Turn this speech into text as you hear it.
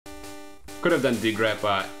Could have done dig rat,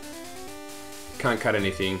 but can't cut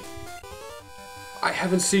anything. I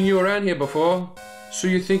haven't seen you around here before, so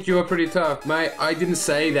you think you are pretty tough. Mate, I didn't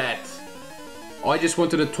say that. I just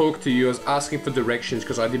wanted to talk to you. I was asking for directions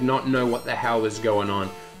because I did not know what the hell is going on.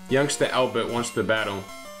 Youngster Albert wants to battle.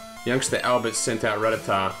 Youngster Albert sent out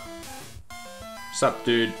Rattata. Sup,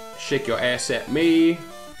 dude? Shake your ass at me.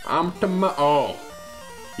 I'm oh.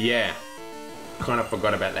 Yeah. Kind of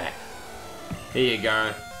forgot about that. Here you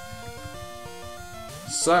go.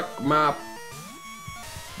 Suck my...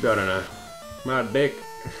 I don't know. My dick.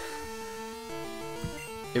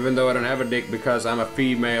 Even though I don't have a dick because I'm a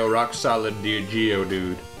female rock solid Geo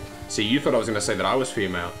dude. See, you thought I was gonna say that I was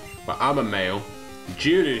female, but I'm a male.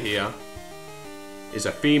 Geo dude here is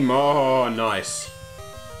a female. Oh, nice.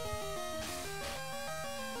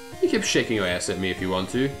 You keep shaking your ass at me if you want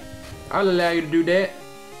to. I'll allow you to do that.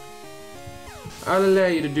 I'll allow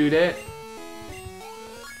you to do that.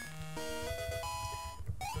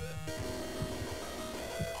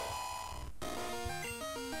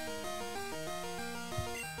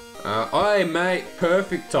 Aye, mate,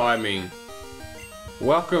 perfect timing.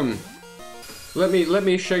 Welcome. Let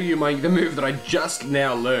me show you the move that I just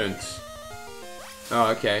now learned.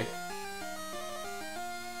 Oh, okay.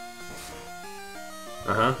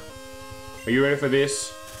 Uh-huh. Are you ready for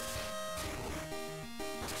this?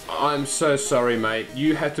 I'm so sorry, mate.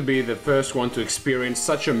 You had to be the first one to experience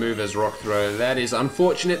such a move as Rock Throw. That is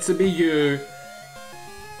unfortunate to be you.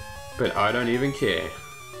 But I don't even care.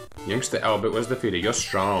 Youngster Albert was defeated. You're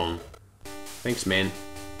strong. Thanks, man.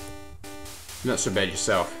 Not so bad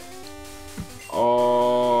yourself.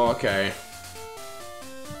 Oh, okay.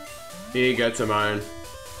 Here you go, Timon.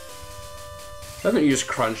 I haven't used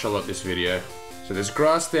Crunch a lot this video. So there's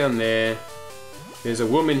grass down there. There's a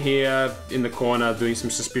woman here in the corner doing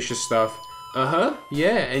some suspicious stuff. Uh-huh,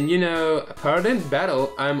 yeah, and you know, pardon,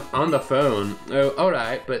 battle, I'm on the phone. Oh,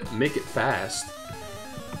 alright, but make it fast.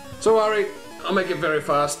 So worry, I'll make it very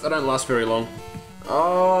fast. I don't last very long.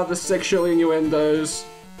 Oh, the sexual innuendos.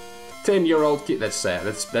 10-year-old kid, that's sad,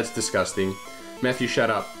 that's disgusting. Matthew,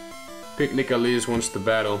 shut up. Picnic Liz wants to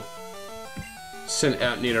battle. Sent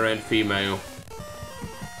out Nidoran female.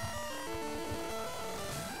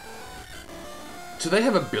 Do they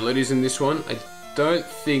have abilities in this one? I don't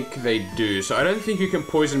think they do. So I don't think you can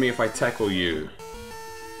poison me if I tackle you.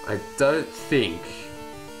 I don't think.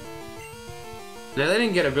 Now they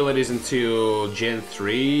didn't get abilities until Gen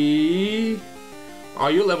 3. Oh,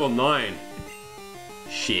 you're level 9.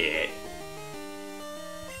 Shit.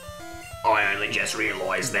 I only just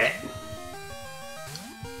realized that.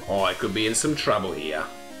 Oh, I could be in some trouble here.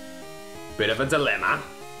 Bit of a dilemma.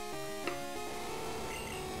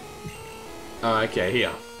 Oh, okay,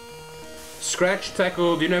 here. Scratch,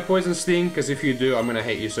 tackle, do you know Poison Sting? Because if you do, I'm gonna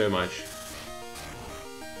hate you so much.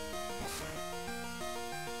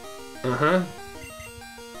 Uh-huh.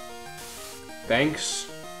 Thanks.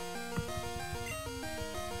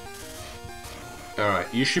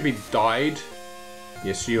 Alright, you should be died.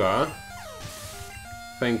 Yes, you are.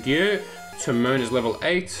 Thank you. Timon is level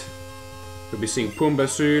 8. We'll be seeing Pumbaa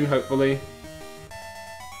soon, hopefully.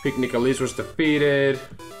 Picnic Liz was defeated.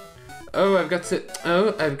 Oh, I've got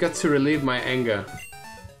to relieve my anger.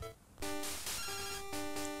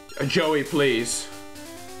 Joey, please.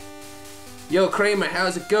 Yo, Kramer,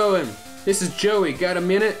 how's it going? This is Joey, got a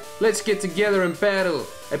minute? Let's get together and battle.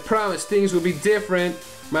 I promise things will be different.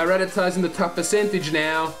 My Rattata's in the top percentage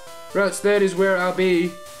now. Route 30 is where I'll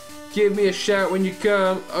be. Give me a shout when you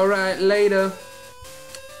come. Alright, later.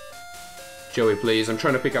 Joey, please, I'm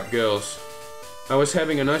trying to pick up girls. I was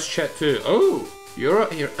having a nice chat too. Oh! You're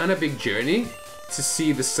out here on a big journey to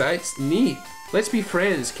see the sights? Neat. Let's be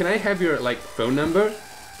friends. Can I have your, like, phone number?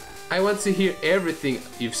 I want to hear everything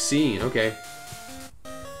you've seen. Okay.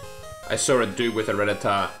 I saw a dude with a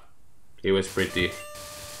Rattata. He was pretty.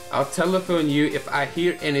 I'll telephone you if I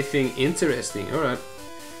hear anything interesting. Alright.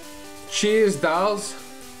 Cheers, dolls.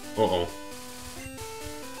 Uh-oh.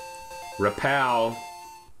 Repel.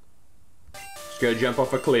 Let's go jump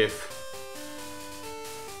off a cliff.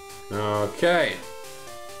 Okay.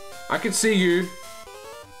 I can see you.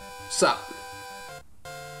 Sup?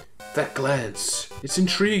 That glance. It's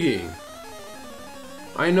intriguing.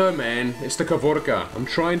 I know, man. It's the Kavorka. I'm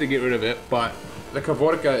trying to get rid of it, but the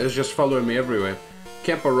Kavorka is just following me everywhere.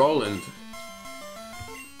 Kemper Roland.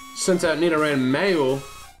 Sent out Nidoran male.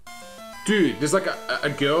 Dude, there's like a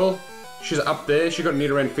girl. She's up there. She got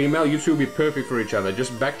Nidoran female. You two will be perfect for each other.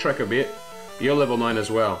 Just backtrack a bit. You're level 9 as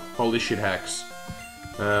well. Holy shit hacks.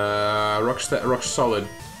 Rock solid.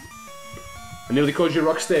 I nearly called you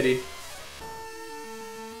rock steady.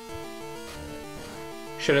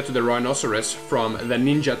 Shout out to the rhinoceros from the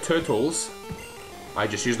Ninja Turtles. I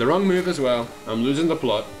just used the wrong move as well. I'm losing the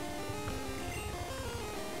plot.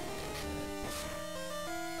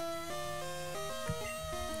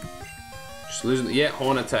 Just losing the, yeah,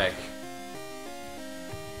 horn attack.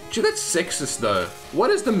 Gee, that's sexist though. Why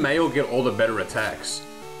does the male get all the better attacks?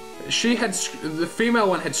 She had, the female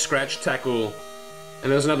one had scratch tackle,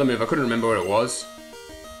 and there was another move, I couldn't remember what it was.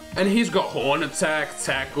 And he's got horn attack,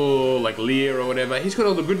 tackle, like leer or whatever. He's got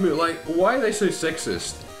all the good moves. Like, why are they so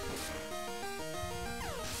sexist?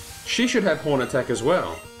 She should have horn attack as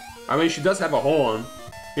well. I mean, she does have a horn.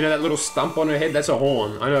 You know that little stump on her head? That's a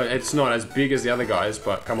horn. I know it's not as big as the other guys,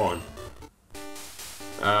 but come on.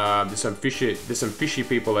 There's some fishy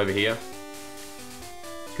people over here.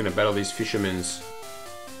 Gonna battle these fishermen's.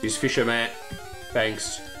 These fishermen.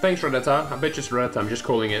 Thanks, Rattata. I bet it's Rattata. I'm just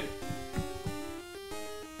calling it.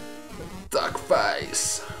 Duck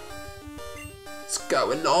face. What's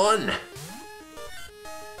going on?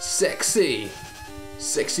 Sexy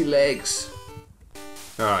legs.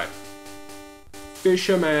 All right.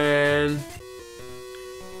 Fisherman.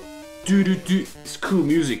 Do. It's cool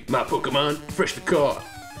music. My Pokemon. Fresh the car.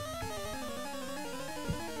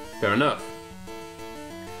 Fair enough.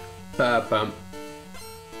 Ba-bum.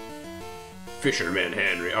 Fisherman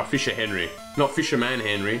Henry. Oh, Fisher Henry. Not Fisherman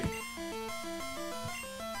Henry.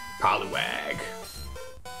 Poliwag.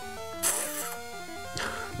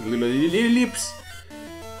 Little lips.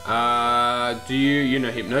 Do you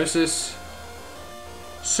know hypnosis?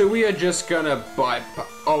 So we are just gonna bypass.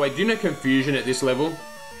 Oh wait, do you know confusion at this level?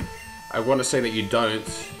 I want to say that you don't,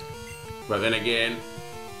 but then again,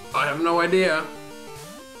 I have no idea.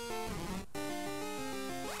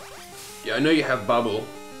 Yeah, I know you have bubble.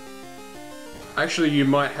 Actually, you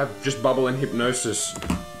might have just bubble and hypnosis.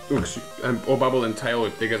 Oops, or bubble and tail.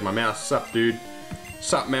 There goes my mouse. Sup, dude?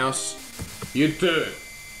 Sup, mouse? You too.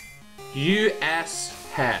 You ass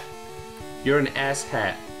hat. You're an ass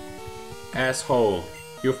hat. Asshole.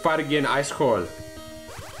 You fight again, ice cold.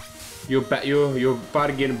 You fight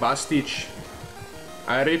again, bastich.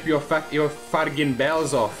 I rip your fucking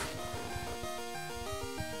bells off.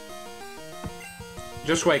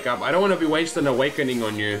 Just wake up. I don't want to be wasting awakening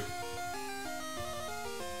on you.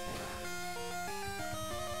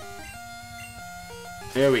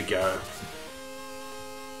 There we go.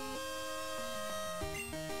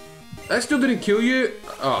 That still didn't kill you?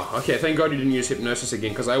 Oh, okay, thank God you didn't use hypnosis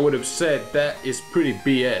again, because I would have said that is pretty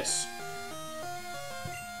BS.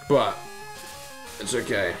 But, it's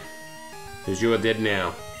okay. Because you are dead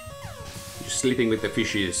now. You're sleeping with the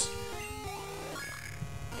fishes.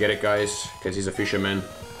 Get it, guys? Because he's a fisherman.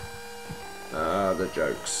 The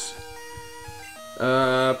jokes.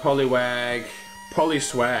 Poliwag.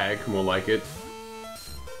 Polyswag, more like it.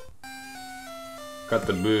 Got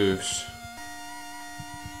the moves.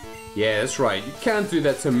 Yeah, that's right. You can't do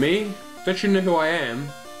that to me. Don't you know who I am?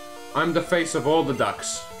 I'm the face of all the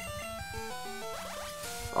ducks.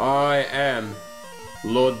 I am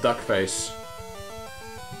Lord Duckface.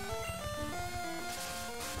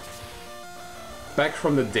 Back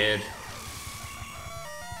from the dead.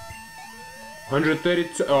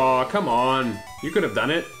 132. Oh, come on. You could have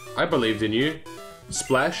done it. I believed in you.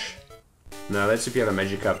 Splash? No, that's if you have a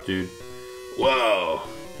Magikarp, dude. Whoa.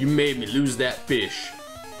 You made me lose that fish.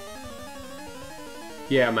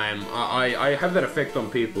 Yeah, man. I have that effect on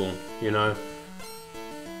people, you know.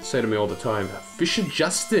 Say to me all the time, Fisher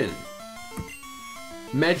Justin.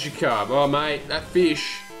 Magikarp. Oh, mate, that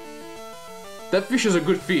fish. That fish is a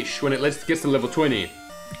good fish when it gets to level 20.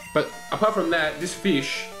 But apart from that, this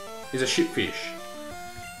fish is a shit fish.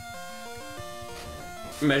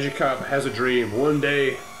 Magikarp has a dream. One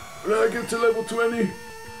day, when I get to level 20,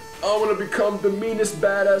 I want to become the meanest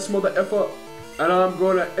badass mother effer, and I'm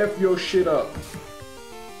gonna F your shit up.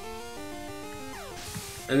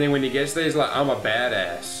 And then when he gets there, he's like, I'm a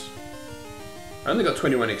badass. I only got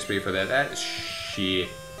 21 XP for that. That is shit.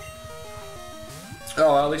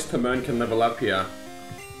 Oh, at least Timon can level up here.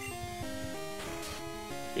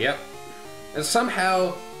 Yep. And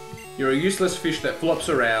somehow, you're a useless fish that flops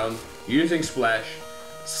around, using Splash.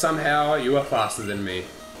 Somehow, you are faster than me.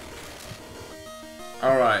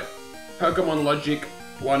 Alright. Pokemon Logic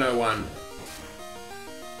 101.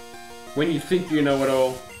 When you think you know it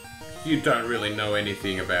all, you don't really know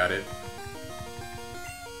anything about it.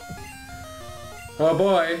 Oh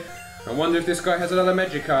boy. I wonder if this guy has another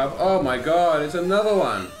Magikarp. Oh my god, it's another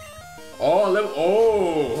one. Oh, level.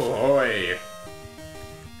 Oh, oi.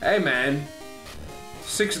 Hey man.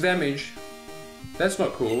 6 damage. That's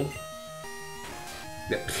not cool.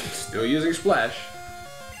 Still using Splash.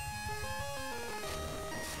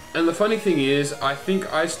 And the funny thing is, I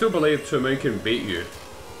still believe Timon can beat you.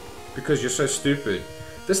 because you're so stupid.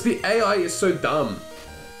 The AI is so dumb.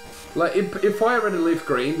 Like, if I already leave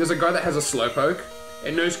green, there's a guy that has a Slowpoke,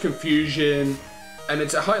 it knows confusion, and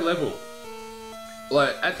it's a high level.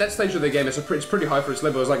 Like, at that stage of the game, it's pretty high for its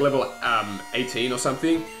level. It was like level 18 or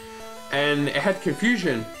something. And it had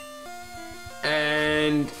confusion.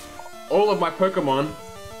 And all of my Pokemon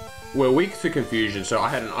were weak to confusion. So I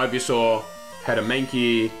had an Ivysaur, had a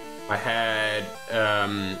Mankey, I had a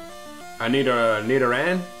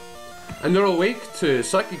Nidoran. And they're all weak to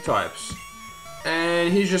Psychic types.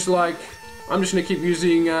 And he's just like, I'm just gonna keep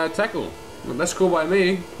using Tackle. Well, that's cool by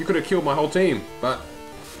me. You could have killed my whole team, but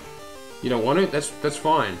you don't want it? That's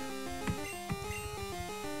fine.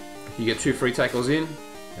 You get 2 free tackles in?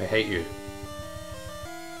 I hate you.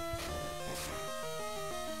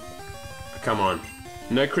 Come on.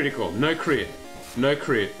 No critical. No crit. No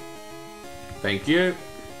crit. Thank you.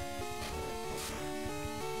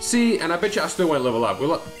 See, and I bet you I still won't level up.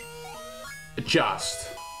 Will I? Just.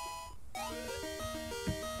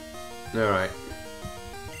 Alright.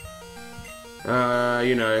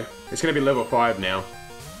 You know, it's gonna be level 5 now.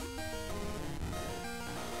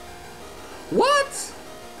 What?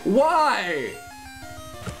 Why?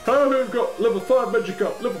 I've got level 5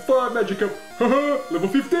 Magikarp, level 5 Magikarp, haha, level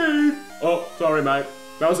 15. Oh, sorry mate,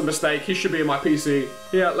 that was a mistake, he should be in my PC.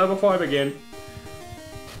 Yeah, level 5 again.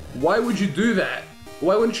 Why would you do that?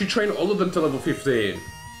 Why wouldn't you train all of them to level 15?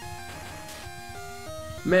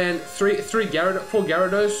 Man, 4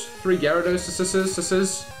 Gyarados, 3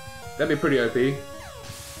 Gyarados, that'd be pretty OP.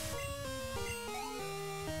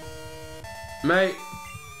 Mate,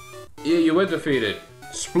 yeah, you were defeated.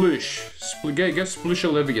 Sploosh. Get sploosh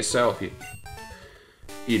all over yourself, you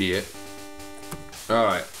idiot.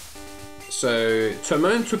 Alright. So,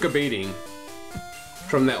 Timon took a beating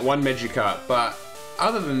from that one Magikarp, but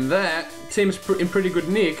other than that, team's in pretty good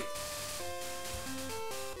nick.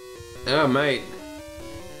 Oh, mate.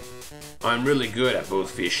 I'm really good at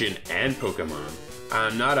both fishing and Pokemon.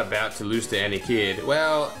 I'm not about to lose to any kid.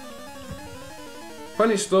 Well,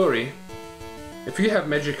 funny story. If you have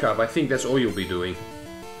Magikarp, I think that's all you'll be doing.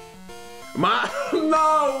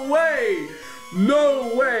 No way!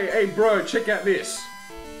 No way! Hey bro, check out this.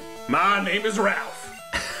 My name is Ralph.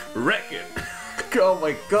 Reckon. Oh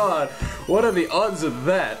my god, what are the odds of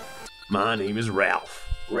that? My name is Ralph.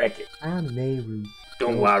 Reckon. I'm Nehru.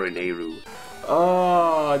 Don't worry, Nehru.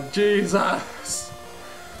 Oh, Jesus.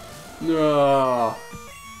 No.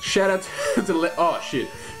 Shout out to oh shit.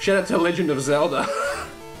 Shout out to Legend of Zelda.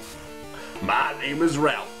 My name is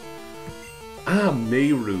Ralph. I'm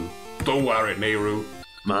Nehru. Don't worry, Nehru.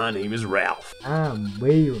 My name is Ralph. I'm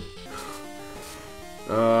Nehru.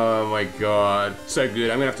 Oh my god. So good.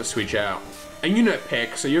 I'm gonna have to switch out. And you know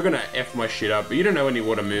Peck, so you're gonna F my shit up, but you don't know any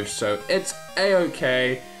water moves, so it's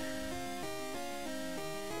A-okay.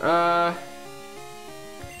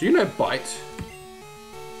 Do you know Bite?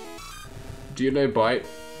 Do you know Bite?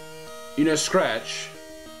 You know Scratch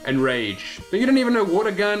and Rage. But you don't even know Water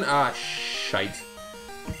Gun? Ah, shite.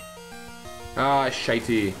 Ah,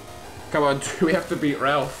 shitey. Come on, we have to beat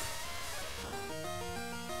Ralph.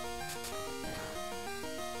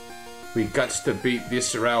 We guts to beat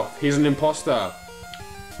this Ralph. He's an imposter.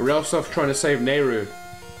 Ralph's off trying to save Nehru.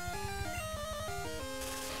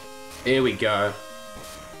 Here we go.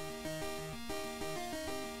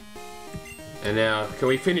 And now, can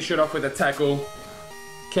we finish it off with a tackle?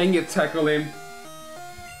 Can you tackle him?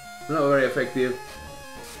 Not very effective.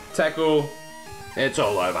 Tackle. It's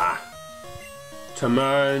all over.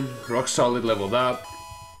 Timon, rock solid, leveled up.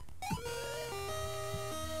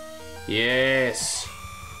 Yes.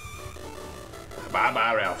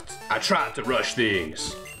 Bye-bye, Ralph. I tried to rush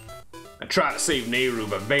things. I tried to save Nehru,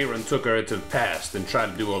 but Veyron took her into the past and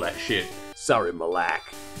tried to do all that shit. Sorry,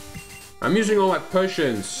 Malak. I'm using all my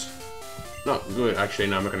potions. Not good. Actually,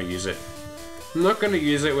 no, I'm not going to use it. I'm not going to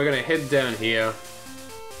use it. We're going to head down here.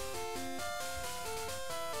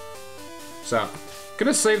 So,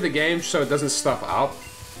 gonna save the game so it doesn't stuff up.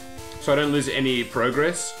 So I don't lose any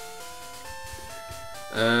progress.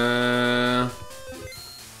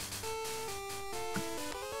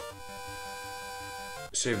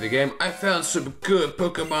 Save the game. I found some good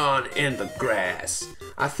Pokemon in the grass.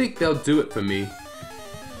 I think they'll do it for me.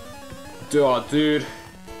 Oh, dude.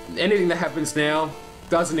 Anything that happens now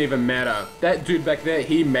doesn't even matter. That dude back there,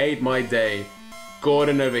 he made my day.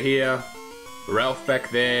 Gordon over here. Ralph back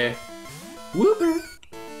there. Whooper.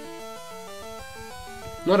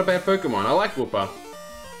 Not a bad Pokemon. I like Whooper.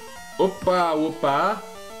 Whooper, Whooper.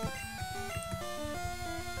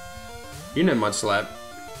 You know Mudslap.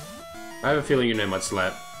 I have a feeling you know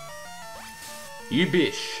Mudslap. You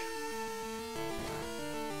bish.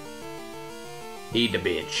 Eat the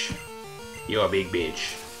bitch. You're a big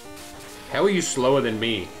bitch. How are you slower than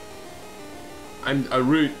me? I'm a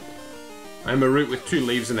root. I'm a root with 2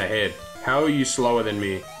 leaves and a head. How are you slower than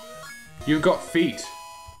me? You've got feet.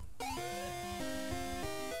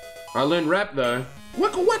 I learned rap though.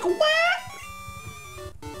 Wacka wacka whack!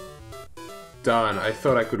 Darn, I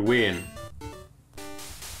thought I could win.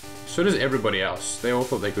 So does everybody else. They all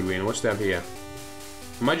thought they could win. What's down here?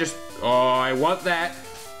 Am I just... Oh, I want that.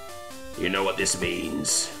 You know what this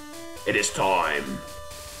means. It is time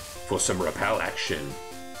for some repel action.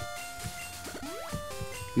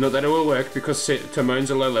 Not that it will work because Timon's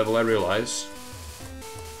a low level, I realize.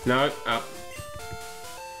 No, up.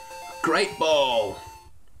 Great ball.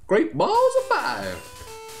 Great balls of fire.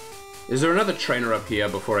 Is there another trainer up here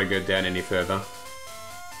before I go down any further?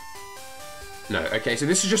 No, okay, so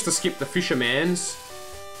this is just to skip the fisherman's,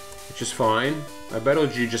 which is fine. I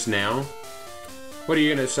battled you just now. What are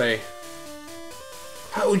you gonna say?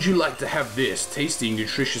 How would you like to have this tasty,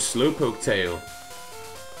 nutritious slowpoke tail?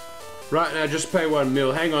 Right now, just pay 1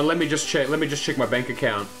 mil. Hang on, let me just check my bank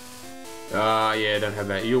account. Ah, yeah, I don't have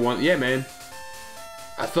that. You want... Yeah, man.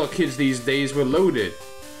 I thought kids these days were loaded.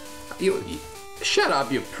 You shut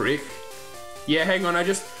up, you prick. Yeah, hang on, I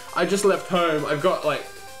just left home. I've got, like,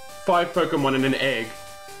 5 Pokemon and an egg.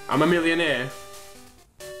 I'm a millionaire.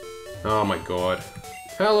 Oh my god.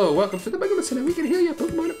 Hello, welcome to the Pokemon Center. We can heal your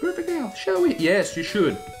Pokemon at perfect health, shall we? Yes, you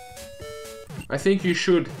should. I think you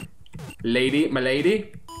should, lady, my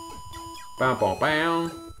lady. Bow, bow,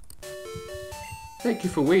 bow. Thank you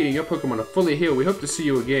for waiting. Your Pokemon are fully healed. We hope to see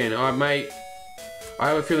you again. Alright, mate. I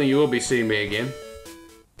have a feeling you will be seeing me again.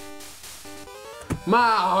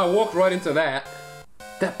 Ma, I walked right into that.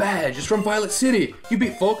 That badge is from Violet City. You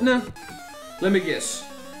beat Faulkner? Let me guess.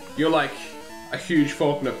 You're like a huge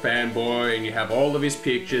Faulkner fanboy and you have all of his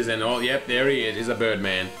pictures and all. Yep, there he is. He's a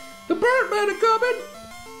Birdman. The Birdman are coming!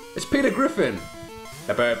 It's Peter Griffin.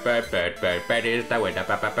 The bird is the word,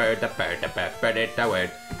 the bird is the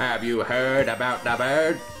word. Have you heard about the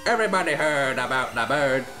bird? Everybody heard about the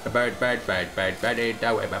bird. The bird is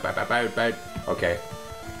the word, bird. Okay.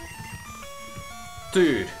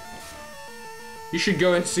 Dude. You should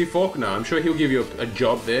go and see Faulkner. I'm sure he'll give you a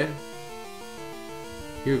job there.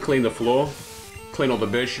 You can clean the floor. Clean all the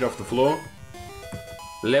bird shit off the floor.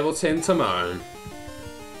 Level 10 Timon.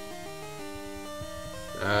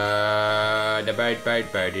 The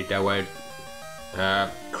bird is the word.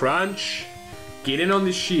 Crunch. Get in on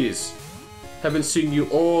this shiz. Haven't seen you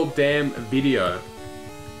all damn video.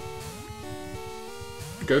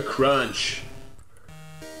 Go Crunch.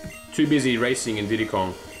 Too busy racing in Diddy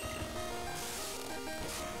Kong.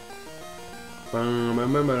 Oh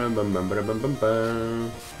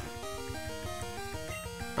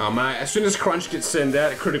man, as soon as Crunch gets sent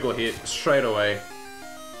out, a critical hit straight away.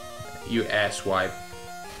 You asswipe.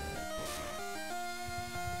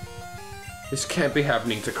 This can't be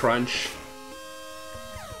happening to Crunch.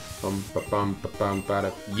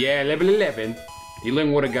 Yeah, level 11. You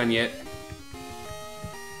learn Water Gun yet?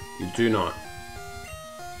 You do not.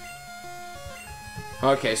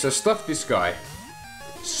 Okay, so stuff this guy.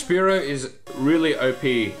 Spearow is really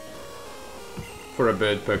OP for a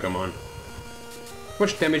bird Pokemon. How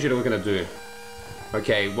much damage are we gonna do?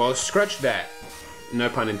 Okay, well, scratch that. No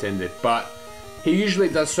pun intended. But he usually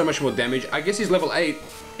does so much more damage. I guess he's level 8.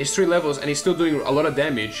 He's 3 levels and he's still doing a lot of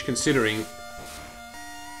damage considering.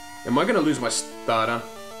 Am I gonna lose my starter?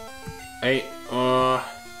 8. Oh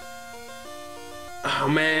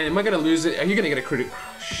man, am I gonna lose it? Are you gonna get a critical?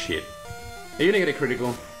 Oh, shit. Are you gonna get a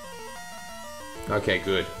critical? Okay,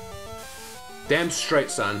 good. Damn straight,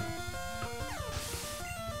 son.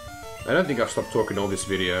 I don't think I've stopped talking all this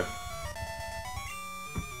video.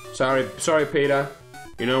 Sorry, Peter.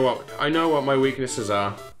 You know what? I know what my weaknesses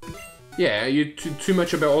are. Yeah, you too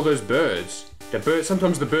much about all those birds. The bird.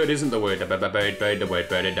 Sometimes the bird isn't the word.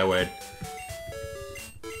 The word.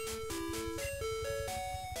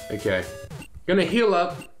 Okay. Gonna heal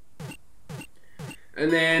up,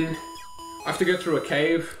 and then I have to go through a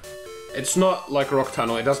cave. It's not like a rock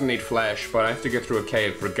tunnel. It doesn't need flash, but I have to go through a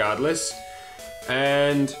cave regardless.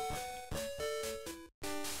 And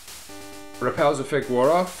Repel's effect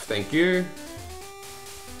wore off. Thank you.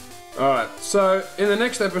 Alright, so in the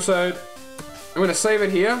next episode, I'm gonna save it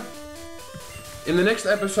here. In the next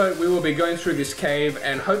episode, we will be going through this cave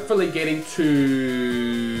and hopefully getting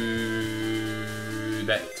to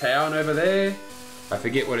that town over there. I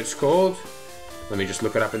forget what it's called. Let me just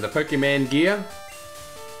look it up in the Pokemon gear.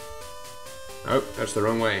 Oh, that's the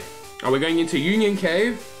wrong way. Oh, we're going into Union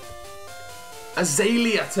Cave.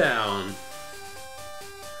 Azalea Town.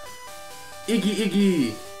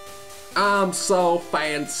 Iggy. I'm so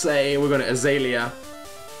fancy. We're gonna Azalea.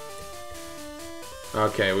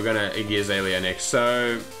 Okay, we're gonna Iggy Azalea next.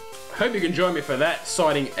 So, hope you can join me for that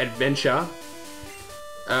exciting adventure.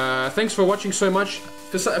 Thanks for watching so much.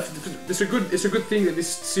 It's a good thing that this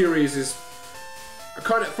series is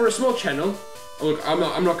kind of for a small channel. Look,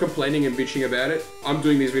 I'm not complaining and bitching about it. I'm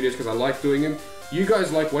doing these videos because I like doing them. You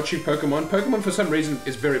guys like watching Pokemon. Pokemon for some reason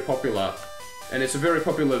is very popular, and it's a very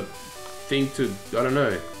popular thing to, I don't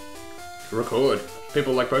know, record.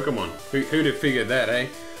 People like Pokemon. Who'd have figured that, eh?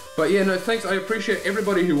 But yeah, no, thanks. I appreciate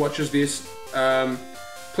everybody who watches this.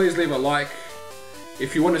 Please leave a like.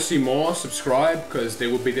 If you want to see more, subscribe, because there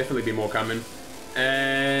will definitely be more coming.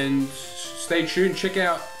 And stay tuned. Check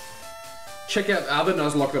out the other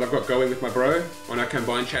Nuzlocke that I've got going with my bro on our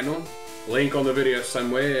combined channel. Link on the video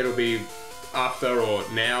somewhere. It'll be after or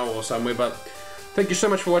now or somewhere. But thank you so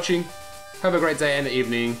much for watching. Have a great day and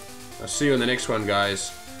evening. I'll see you in the next one,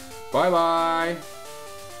 guys. Bye bye.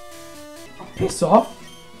 Piss off.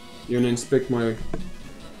 You wanna inspect my...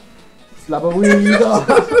 Slabberweed.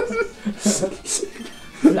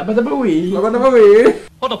 Slabberweed.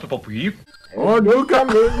 Hold up, Poppy. Oh, no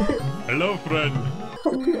coming. Hello, friend.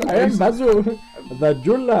 I am Bazu, the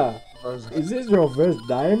jeweler. Is this your first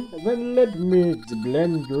time? Then let me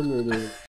explain jewelry.